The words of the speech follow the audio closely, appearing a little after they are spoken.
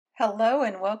Hello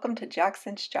and welcome to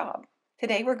Jackson's Job.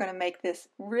 Today we're going to make this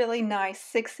really nice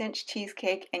 6-inch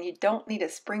cheesecake and you don't need a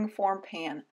springform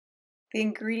pan. The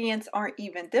ingredients aren't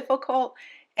even difficult,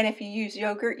 and if you use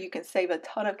yogurt you can save a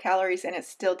ton of calories and it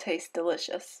still tastes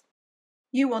delicious.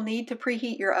 You will need to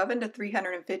preheat your oven to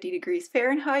 350 degrees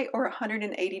Fahrenheit or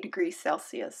 180 degrees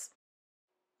Celsius.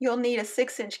 You'll need a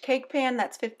 6-inch cake pan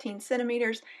that's 15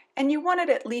 centimeters, and you want it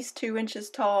at least 2 inches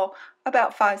tall,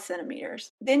 about 5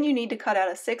 centimeters. Then you need to cut out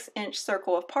a 6-inch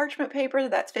circle of parchment paper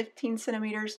that's 15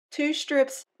 centimeters, 2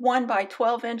 strips, 1 by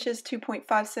 12 inches,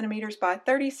 2.5 centimeters by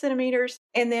 30 centimeters,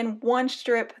 and then 1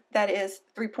 strip that is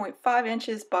 3.5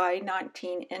 inches by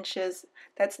 19 inches,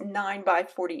 that's 9 by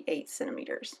 48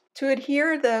 centimeters. To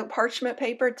adhere the parchment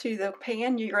paper to the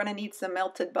pan, you're going to need some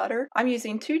melted butter. I'm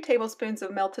using 2 tablespoons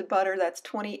of melted butter, that's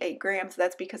 28 grams.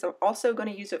 That's because I'm also going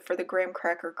to use it for the graham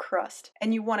cracker crust.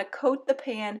 And you want to coat the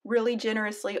pan really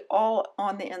generously all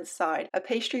on the inside. A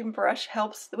pastry brush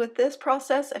helps with this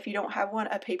process. If you don't have one,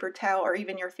 a paper towel or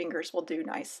even your fingers will do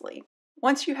nicely.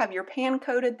 Once you have your pan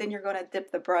coated, then you're going to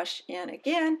dip the brush in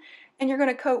again and you're going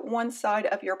to coat one side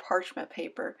of your parchment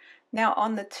paper. Now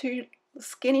on the 2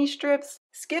 skinny strips,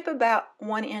 skip about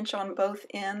 1 inch on both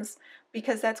ends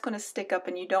because that's going to stick up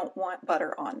and you don't want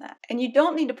butter on that. And you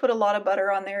don't need to put a lot of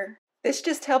butter on there. This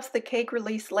just helps the cake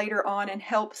release later on and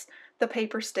helps the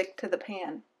paper stick to the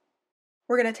pan.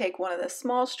 We're going to take one of the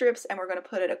small strips and we're going to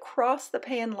put it across the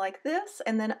pan like this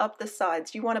and then up the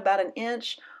sides. You want about 1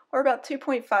 inch or about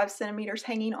 2.5 centimeters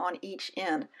hanging on each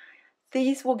end.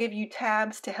 These will give you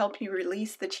tabs to help you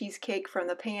release the cheesecake from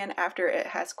the pan after it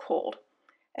has cooled.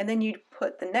 And then you'd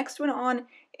put the next one on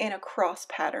in a cross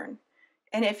pattern.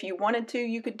 And if you wanted to,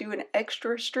 you could do an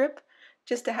extra strip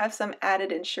just to have some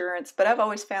added insurance, but I've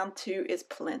always found 2 is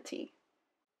plenty.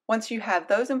 Once you have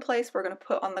those in place, we're going to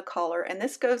put on the collar, and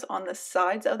this goes on the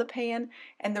sides of the pan.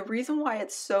 And the reason why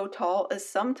it's so tall is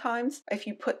sometimes if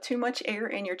you put too much air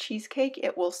in your cheesecake,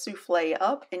 it will souffle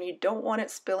up and you don't want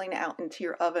it spilling out into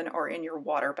your oven or in your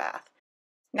water bath.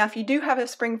 Now if you do have a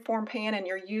springform pan and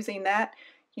you're using that,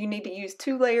 you need to use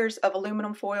 2 layers of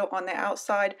aluminum foil on the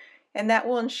outside, and that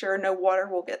will ensure no water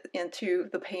will get into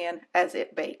the pan as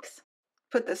it bakes.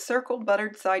 Put the circled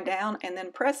buttered side down and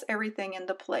then press everything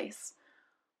into place.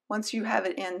 Once you have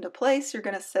it into place, you're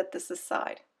going to set this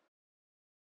aside.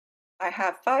 I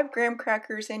have 5 graham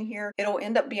crackers in here. It'll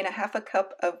end up being a half a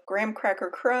cup of graham cracker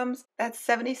crumbs. That's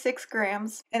 76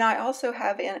 grams. And I also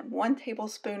have in 1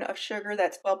 tablespoon of sugar.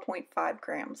 That's 12.5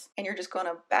 grams. And you're just going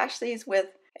to bash these with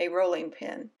a rolling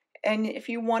pin. And if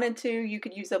you wanted to, you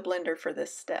could use a blender for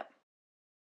this step.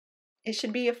 It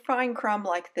should be a fine crumb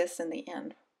like this in the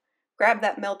end. Grab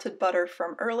that melted butter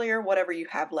from earlier, whatever you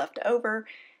have left over,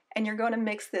 and you're going to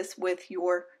mix this with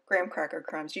your graham cracker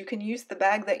crumbs. You can use the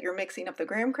bag that you're mixing up the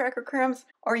graham cracker crumbs,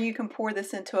 or you can pour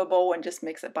this into a bowl and just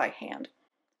mix it by hand.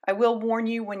 I will warn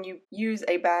you, when you use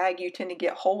a bag, you tend to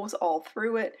get holes all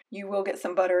through it. You will get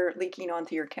some butter leaking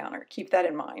onto your counter. Keep that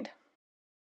in mind.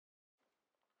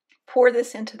 Pour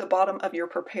this into the bottom of your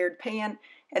prepared pan,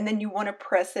 and then you want to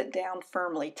press it down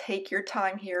firmly. Take your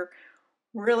time here.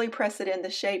 Really press it into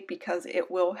shape because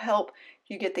it will help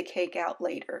you get the cake out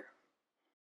later.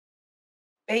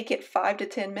 Bake it 5 to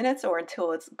 10 minutes or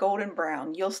until it's golden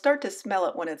brown. You'll start to smell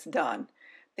it when it's done.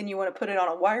 Then you want to put it on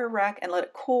a wire rack and let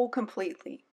it cool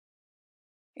completely.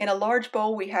 In a large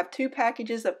bowl, we have 2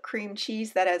 packages of cream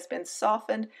cheese that has been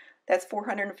softened. That's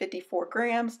 454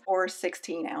 grams or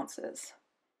 16 ounces.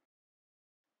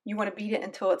 You want to beat it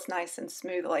until it's nice and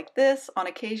smooth like this. On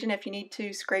occasion, if you need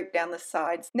to, scrape down the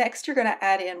sides. Next, you're going to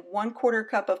add in 1/4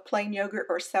 cup of plain yogurt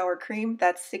or sour cream.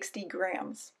 That's 60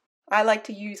 grams. I like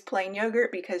to use plain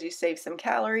yogurt because you save some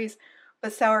calories,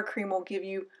 but sour cream will give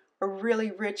you a really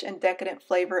rich and decadent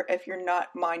flavor if you're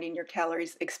not minding your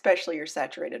calories, especially your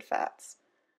saturated fats.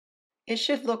 It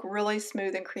should look really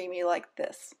smooth and creamy like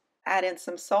this. Add in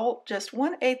some salt, just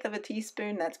 1/8 of a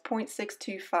teaspoon, that's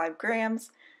 0.625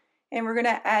 grams. And we're going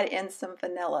to add in some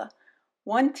vanilla.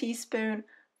 1 teaspoon,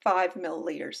 5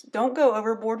 milliliters. Don't go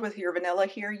overboard with your vanilla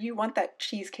here. You want that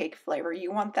cheesecake flavor.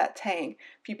 You want that tang.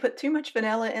 If you put too much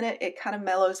vanilla in it, it kind of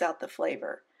mellows out the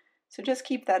flavor. So just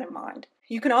keep that in mind.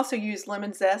 You can also use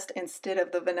lemon zest instead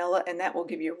of the vanilla, and that will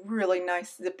give you a really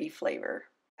nice zippy flavor.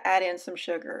 Add in some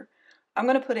sugar. I'm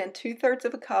going to put in 2/3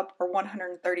 of a cup or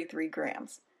 133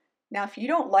 grams. Now if you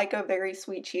don't like a very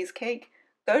sweet cheesecake,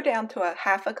 go down to a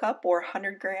half a cup or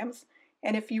 100 grams,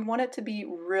 and if you want it to be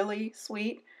really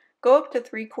sweet, go up to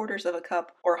 3/4 of a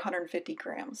cup or 150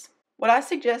 grams. What I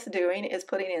suggest doing is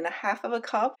putting in a half of a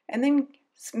cup and then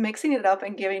mixing it up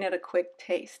and giving it a quick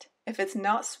taste. If it's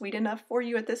not sweet enough for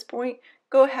you at this point,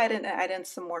 go ahead and add in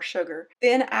some more sugar.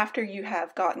 Then after you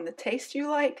have gotten the taste you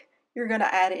like, you're going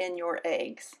to add in your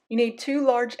eggs. You need 2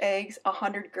 large eggs,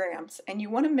 100 grams, and you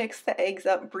want to mix the eggs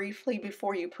up briefly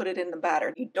before you put it in the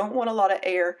batter. You don't want a lot of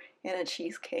air in a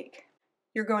cheesecake.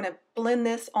 You're going to blend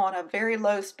this on a very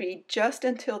low speed just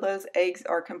until those eggs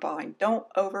are combined. Don't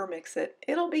overmix it.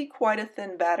 It'll be quite a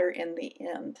thin batter in the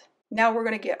end. Now we're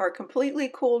going to get our completely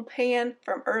cooled pan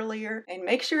from earlier and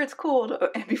make sure it's cooled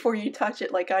before you touch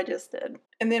it like I just did.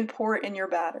 And then pour it in your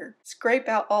batter. Scrape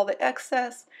out all the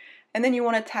excess, and then you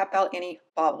want to tap out any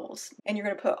bubbles. And you're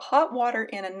going to put hot water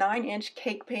in a 9-inch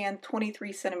cake pan,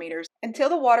 23 centimeters, until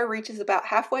the water reaches about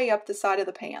halfway up the side of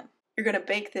the pan. You're going to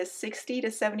bake this 60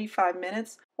 to 75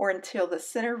 minutes or until the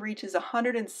center reaches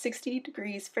 160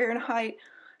 degrees Fahrenheit,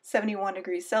 71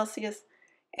 degrees Celsius,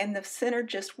 and the center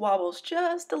just wobbles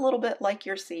just a little bit like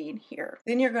you're seeing here.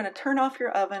 Then you're going to turn off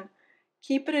your oven,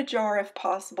 keep it ajar if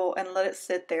possible, and let it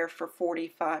sit there for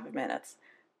 45 minutes.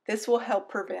 This will help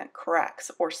prevent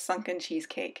cracks or sunken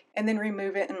cheesecake. And then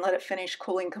remove it and let it finish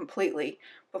cooling completely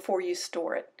before you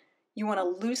store it. You want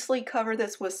to loosely cover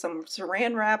this with some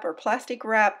saran wrap or plastic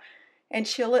wrap and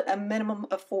chill it a minimum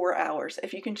of 4 hours.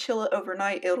 If you can chill it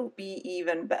overnight, it'll be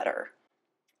even better.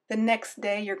 The next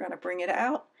day you're going to bring it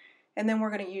out, and then we're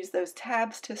going to use those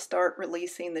tabs to start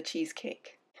releasing the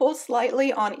cheesecake. Pull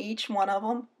slightly on each one of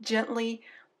them, gently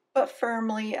but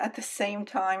firmly at the same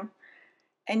time,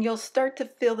 and you'll start to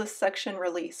feel the suction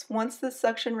release. Once the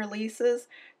suction releases,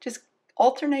 just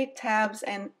alternate tabs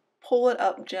and pull it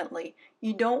up gently.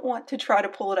 You don't want to try to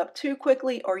pull it up too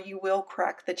quickly or you will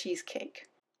crack the cheesecake.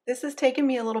 This has taken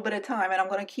me a little bit of time, and I'm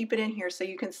going to keep it in here so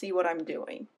you can see what I'm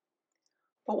doing.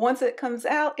 But once it comes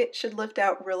out, it should lift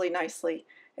out really nicely.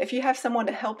 If you have someone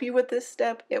to help you with this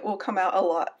step, it will come out a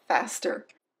lot faster.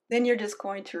 Then you're just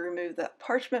going to remove the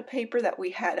parchment paper that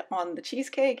we had on the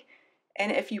cheesecake,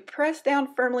 and if you press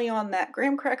down firmly on that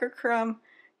graham cracker crumb,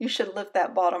 you should lift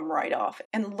that bottom right off.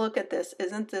 And look at this,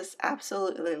 isn't this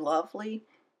absolutely lovely?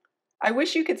 I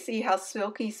wish you could see how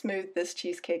silky smooth this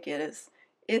cheesecake is.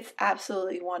 It's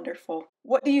absolutely wonderful.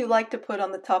 What do you like to put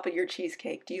on the top of your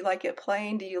cheesecake? Do you like it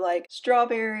plain? Do you like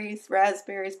strawberries,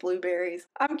 raspberries, blueberries?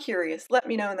 I'm curious. Let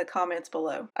me know in the comments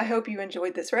below. I hope you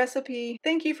enjoyed this recipe.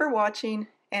 Thank you for watching,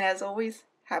 and as always,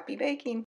 happy baking!